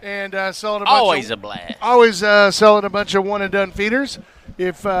 And selling a bunch Always of, a blast. Always selling a bunch of One and Done Feeders.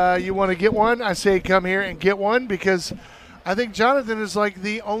 If you want to get one, I say come here and get one because I think Jonathan is like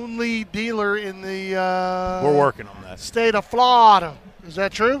the only dealer in the We're working on that. state of Florida. Is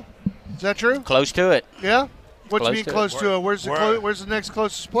that true? Is that true? Close to it. Yeah? What do you Close mean to it. close to it? Where's the, We're- where's the next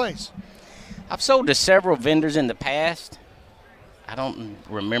closest place? I've sold to several vendors in the past. I don't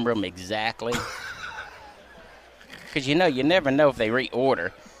remember them exactly. Because, you never know if they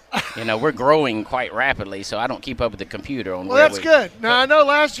reorder. We're growing quite rapidly, so I don't keep up with the computer on Well, where that's good. Now, I know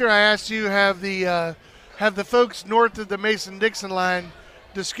last year I asked you have the folks north of the Mason-Dixon line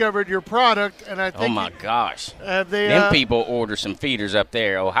discovered your product, and I think Oh, my gosh. have they Them people order some feeders up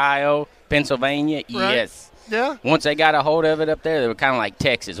there. Ohio, Pennsylvania, yes. Yeah? Once they got a hold of it up there, they were kind of like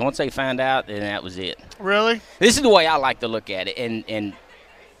Texas. Once they found out, then that was it. Really? This is the way I like to look at it. And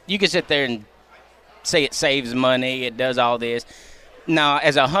you can sit there and say it saves money, it does all this. Now,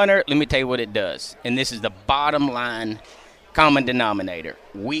 as a hunter, let me tell you what it does. And this is the bottom line common denominator.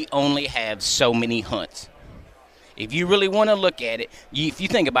 We only have so many hunts. If you really want to look at it, if you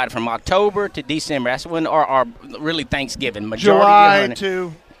think about it from October to December, that's when our really Thanksgiving. Majority July of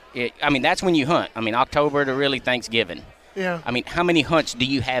to, that's when you hunt. October to really Thanksgiving. yeah. How many hunts do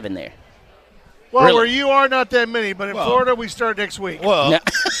you have in there? Well, really? where you are, not that many, but in Well- Florida, we start next week. Well, No.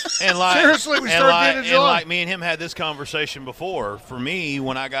 and like Seriously, we and start like, getting and July. like me and him had this conversation before. For me,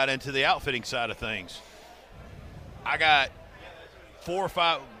 when I got into the outfitting side of things, I got 4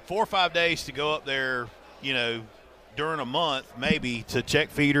 or 5 days to go up there, during a month maybe to check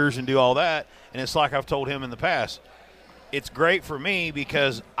feeders and do all that. And it's like I've told him in the past, it's great for me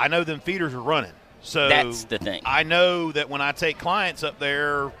because I know them feeders are running. So That's the thing. I know that when I take clients up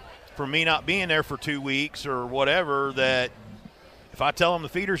there, for me not being there for 2 weeks or whatever, that if I tell them the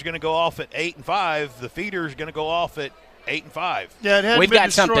feeder's going to go off at 8 and 5, the feeder's going to go off at 8 and 5. Yeah, it hadn't We've been got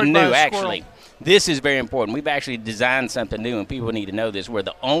destroyed something by new, a squirrel. actually. This is very important. We've actually designed something new, and people need to know this. We're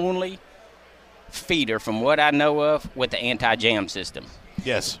the only feeder, from what I know of, with the anti-jam system.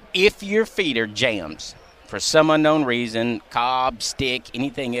 Yes. If your feeder jams for some unknown reason, cob, stick,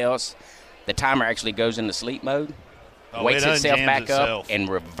 anything else, the timer actually goes into sleep mode, wakes it itself unjams back itself. up, and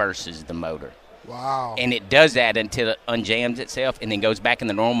reverses the motor. Wow. And it does that until it unjams itself and then goes back in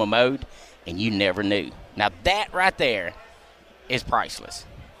the normal mode, and you never knew. Now, that right there is priceless.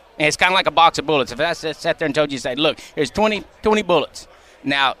 And it's kind of like a box of bullets. If I sat there and told you, say, look, here's 20 bullets.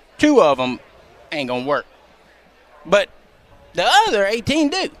 Now, 2 of them ain't going to work. But the other 18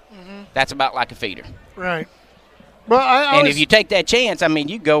 do. Mm-hmm. That's about like a feeder. Right. Well, I And always, if you take that chance,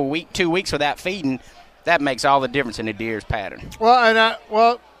 you go a week, 2 weeks without feeding, that makes all the difference in a deer's pattern. and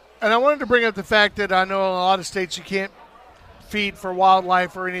I wanted to bring up the fact that I know in a lot of states you can't feed for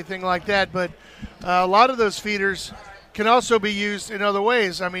wildlife or anything like that, but a lot of those feeders can also be used in other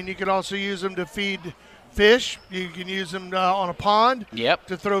ways. You can also use them to feed fish. You can use them on a pond. Yep.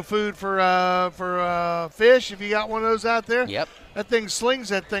 To throw food for fish if you got one of those out there. Yep. That thing slings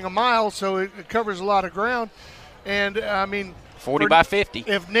that thing a mile, so it covers a lot of ground. And 40 by 50.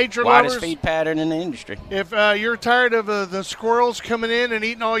 if nature Widest lovers, feed pattern in the industry. if you're tired of the squirrels coming in and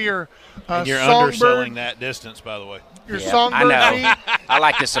eating all your And you're songbird, underselling that distance, by the way. your Yeah, songbird I know. feed, I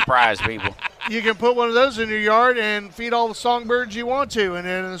like to surprise people. you can put one of those in your yard and feed all the songbirds you want to, and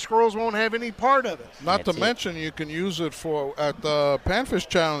then the squirrels won't have any part of it. Not to That's it. mention, you can use it for at the Panfish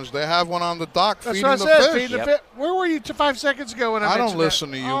Challenge. They have one on the dock That's feeding what I the said. fish. Feeding the Yep. fish. Where were you 5 seconds ago when I I don't mentioned that?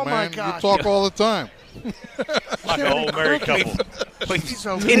 listen to you, oh man. My gosh. You talk all the time. Like an old married couple. He's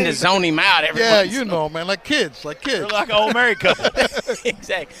okay. Getting to zone him out every Yeah, once you know, man, like kids. You're like an old married couple.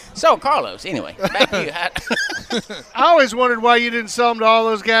 Exactly. So, Carlos, anyway, back to you. I always wondered why you didn't sell them to all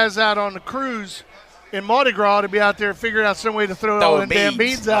those guys out on the cruise in Mardi Gras to be out there figuring out some way to throw all them damn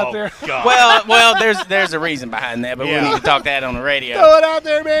beads out there. God. Well, there's a reason behind that, but we need to talk that on the radio. Throw it out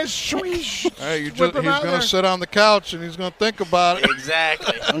there, man. Swish. Hey, he's Whip 'em out going there. to sit on the couch and he's going to think about it.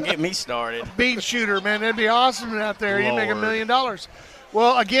 Exactly. Don't get me started. Bead shooter, man. That'd be awesome out there. You make $1 Lord. million.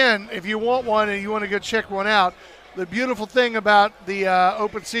 Well, again, if you want one and you want to go check one out, the beautiful thing about the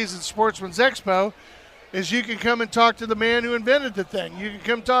Open Season Sportsman's Expo is you can come and talk to the man who invented the thing. You can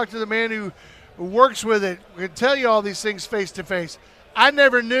come talk to the man who works with it. We can tell you all these things face to face. I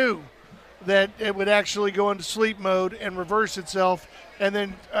never knew that it would actually go into sleep mode and reverse itself and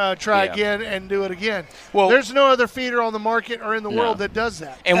then try again and do it again. Well, there's no other feeder on the market or in the world that does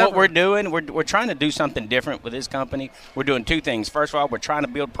that. And ever. what we're doing, we're trying to do something different with this company. We're doing two things. First of all, we're trying to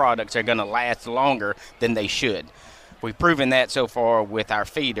build products that are going to last longer than they should. We've proven that so far with our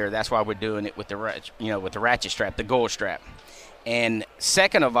feeder. That's why we're doing it with the ratchet strap, the gold strap. And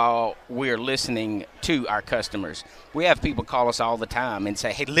second of all, we're listening to our customers. We have people call us all the time and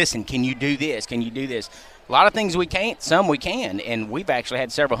say, hey, listen, can you do this? Can you do this? A lot of things we can't, some we can. And we've actually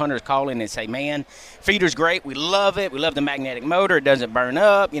had several hunters call in and say, man, feeder's great. We love it. We love the magnetic motor. It doesn't burn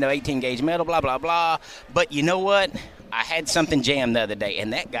up, 18-gauge metal, blah, blah, blah. But you know what? I had something jammed the other day,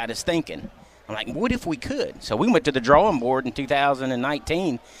 and that got us thinking. I'm like, what if we could? So we went to the drawing board in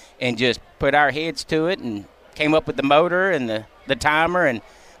 2019 and just put our heads to it and came up with the motor and the timer, and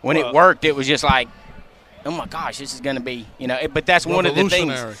when it worked, it was just like, oh my gosh, this is going to be, But that's one of the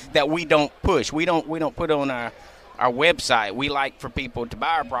things that we don't push. We don't put on our website. We like for people to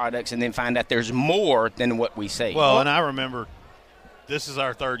buy our products and then find out there's more than what we say. Well, and I remember this is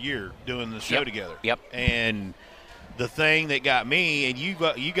our third year doing the show together. Yep. And the thing that got me, and you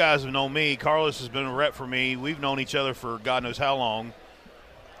guys have known me. Carlos has been a rep for me. We've known each other for God knows how long.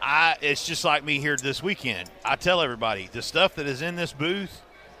 It's just like me here this weekend. I tell everybody, the stuff that is in this booth,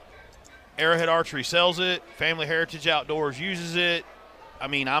 Arrowhead Archery sells it, Family Heritage Outdoors uses it. I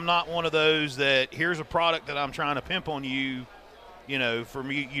mean, I'm not one of those that here's a product that I'm trying to pimp on you,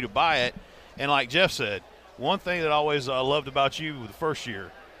 for you to buy it. And like Jeff said, one thing that always I loved about you the first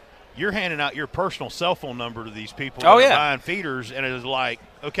year, you're handing out your personal cell phone number to these people that are buying feeders, and it is like,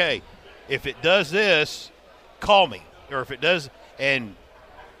 okay, if it does this, call me. Or if it does, and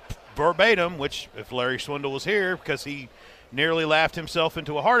verbatim, which if Larry Swindle was here, because he nearly laughed himself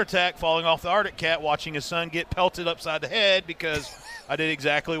into a heart attack falling off the Arctic Cat watching his son get pelted upside the head because I did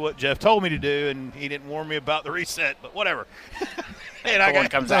exactly what Jeff told me to do, and he didn't warn me about the reset, but whatever. And corn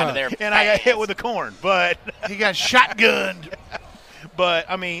comes out of there and I got hit with the corn, but he got shotgunned. But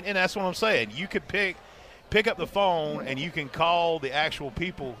I mean, and that's what I'm saying. You could pick up the phone and you can call the actual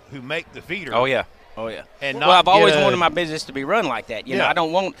people who make the feeder. Oh yeah. And I've always wanted my business to be run like that. You know, Yeah. I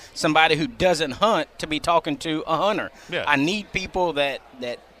don't want somebody who doesn't hunt to be talking to a hunter. Yeah. I need people that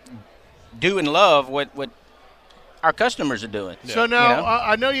do and love what our customers are doing. So now,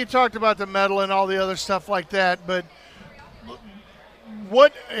 I know you talked about the metal and all the other stuff like that, but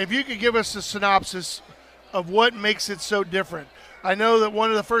what if you could give us a synopsis of what makes it so different? I know that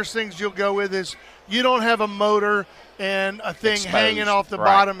one of the first things you'll go with is you don't have a motor and a thing Exposed. hanging off the Right.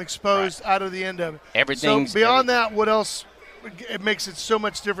 bottom exposed out of the end of it. Everything's- So beyond that, what else it makes it so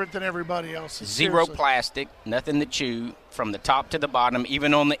much different than everybody else? Zero Seriously. plastic, nothing to chew from the top to the bottom,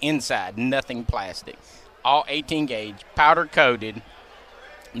 even on the inside, nothing plastic. All 18 gauge, powder coated.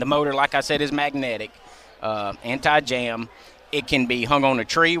 The motor, like I said, is magnetic, anti-jam. It can be hung on a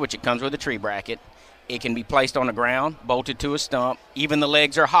tree, which it comes with a tree bracket. It can be placed on the ground, bolted to a stump. Even the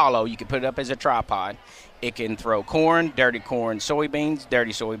legs are hollow. You can put it up as a tripod. It can throw corn, dirty corn,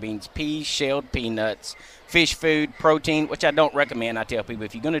 soybeans, peas, shelled peanuts, fish food, protein, which I don't recommend. I tell people,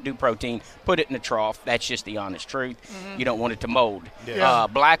 if you're going to do protein, put it in a trough. That's just the honest truth. You don't want it to mold. Yeah.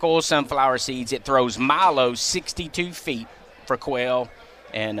 Black oil sunflower seeds. It throws milo 62 feet for quail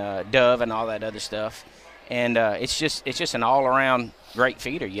and dove and all that other stuff. And it's just an all-around great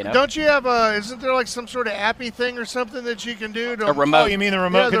feeder, you know. Don't you have isn't there like some sort of appy thing or something that you can do to A remote. Oh, you mean the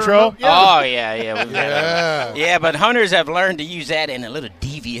remote the control? remote, yeah. Oh, yeah. We've got that. Yeah. Yeah, but hunters have learned to use that in a little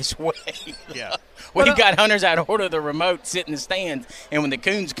devious way. Yeah. We've got hunters out order the remote, sit in the stands, and when the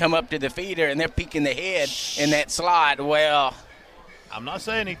coons come up to the feeder and they're peeking the head in that slot, well, I'm not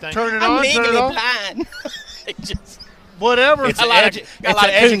saying anything. Turn it I'm on, turn legally it off, blind. It just, whatever. It's a lot of coons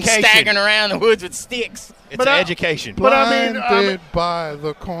education. staggering around the woods with sticks. It's But an I- education. But I mean, Blinded by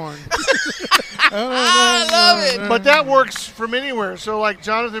the corn. I love it. But that works from anywhere. So, like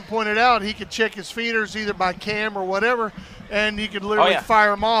Jonathan pointed out, he could check his feeders either by cam or whatever, and you could literally yeah.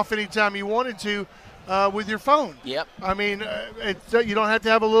 fire them off anytime you wanted to. with your phone. Yep. I mean, you don't have to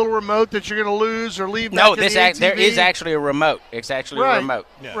have a little remote that you're going to lose or leave. No, back in the there ATV. is actually a remote. It's actually a remote.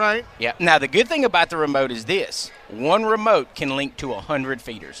 Yeah. Right. Yeah. Now, the good thing about the remote is this. One remote can link to 100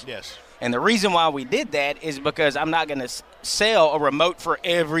 feeders. Yes. And the reason why we did that is because I'm not going to sell a remote for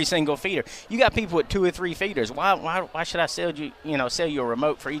every single feeder. You got people with 2 or 3 feeders. Why should I sell you a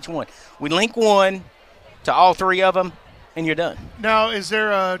remote for each one? We link one to all 3 of them, and you're done. Now, is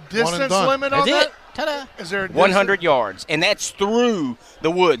there a distance done. limit on That's that? it. Ta-da. Is there a 100 yards, and that's through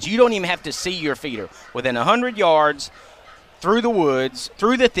the woods. You don't even have to see your feeder. Within 100 yards, through the woods,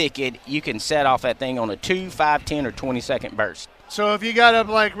 through the thicket, you can set off that thing on a 2, 5, 10, or 20-second burst. So if you got up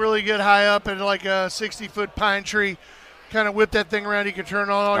like really good high up in like a 60-foot pine tree, kind of whip that thing around, you can turn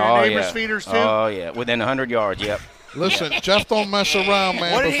on all your neighbors' feeders too? Oh, yeah, within 100 yards, yep. Listen, Jeff don't mess around,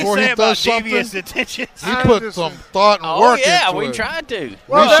 man. What did Before he say about does something, devious intentions? he put some thought and Oh, work yeah, into we it. tried to.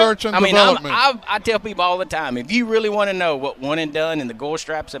 Research and I mean, development. I tell people all the time, if you really want to know what one and done and the Gore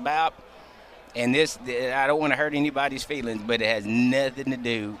Strap's about, and this, I don't want to hurt anybody's feelings, but it has nothing to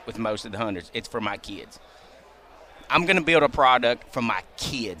do with most of the hunters. It's for my kids. I'm going to build a product for my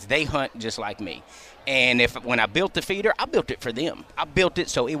kids. They hunt just like me. And when I built the feeder, I built it for them. I built it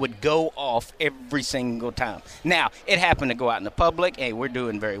so it would go off every single time. Now, it happened to go out in the public, and we're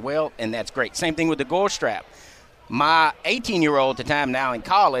doing very well, and that's great. Same thing with the Gore Strap. My 18-year-old at the time, now in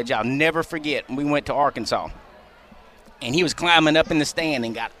college, I'll never forget, we went to Arkansas. And he was climbing up in the stand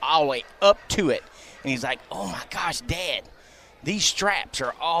and got all the way up to it. And he's like, oh, my gosh, Dad, these straps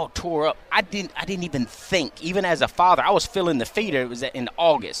are all tore up. I didn't even think. Even as a father, I was filling the feeder. It was in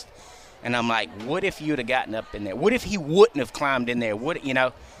August. And I'm like, what if you'd have gotten up in there? What if he wouldn't have climbed in there?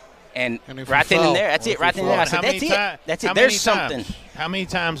 And if right he then fell, and there, that's what it. if Right he then and there, I fell? said, that's it. That's it. There's something. How many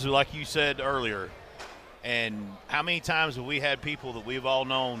times, like you said earlier, and how many times have we had people that we've all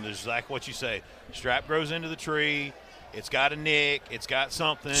known, there's like what you say, strap grows into the tree, it's got a nick, it's got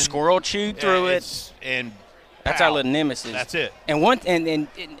something. Squirrel chewed through it. And that's pow. our little nemesis. That's it.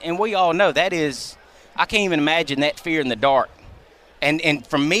 And we all know that is, I can't even imagine that fear in the dark. And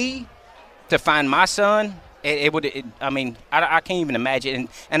for me to find my son, I can't even imagine.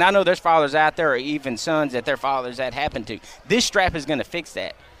 And I know there's fathers out there, or even sons that their fathers that happened to. This strap is going to fix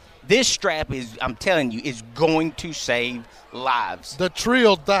that. This strap is, I'm telling you, is going to save lives. The tree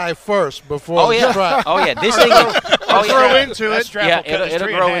will die first before the strap. Oh, yeah. This thing will grow into That it. strap Yeah, will cut this it'll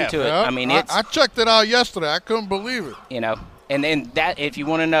tree grow in half. into it. Yeah, I mean, it's, I checked it out yesterday. I couldn't believe it. and then that, if you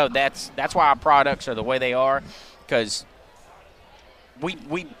want to know, that's why our products are the way they are, because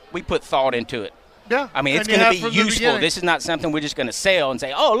we put thought into it. Yeah. I mean, it's And you going have to from be the useful. beginning. This is not something we're just going to sell and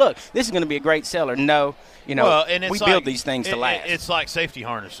say, oh, look, this is going to be a great seller. No, Well, and it's we like, build these things to last. It's like safety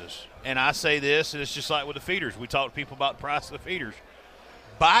harnesses. And I say this, and it's just like with the feeders. We talk to people about the price of the feeders.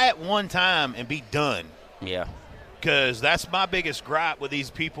 Buy it one time and be done. Yeah. Because that's my biggest gripe with these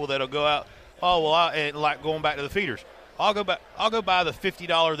people that'll go out, and like going back to the feeders. I'll go buy the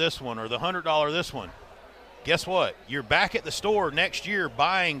 $50 this one or the $100 this one. Guess what? You're back at the store next year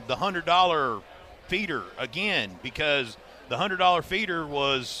buying the $100 feeder again, because the $100 feeder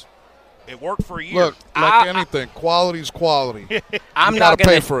it worked for a year. Look, like anything, quality's quality. I'm You not gotta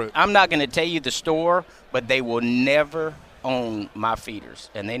pay gonna, for it. I'm not going to tell you the store, but they will never own my feeders,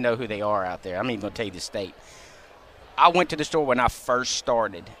 and they know who they are out there. I'm not even going to tell you the state. I went to the store when I first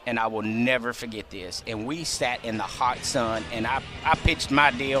started, and I will never forget this. And we sat in the hot sun, and I pitched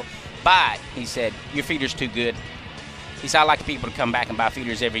my deal. Buy it. He said, your feeder's too good. He said, I like people to come back and buy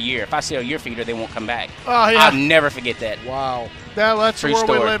feeders every year. If I sell your feeder, they won't come back. Oh, yeah. I'll never forget that. Wow. That's the True world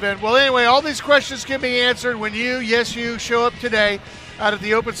we story. live in. Well, anyway, all these questions can be answered when you show up today out at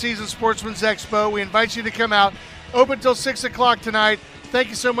the Open Season Sportsman's Expo. We invite you to come out. Open till 6 o'clock tonight. Thank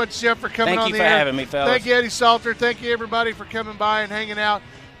you so much, Jeff, for coming Thank on you the for air. having me, fellas. Thank you, Eddie Salter. Thank you, everybody, for coming by and hanging out.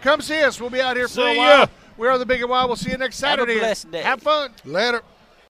 Come see us. We'll be out here for a See while. ya. We're on the Big and Wild. We'll see you next Have a Saturday. blessed day. Have fun. Later.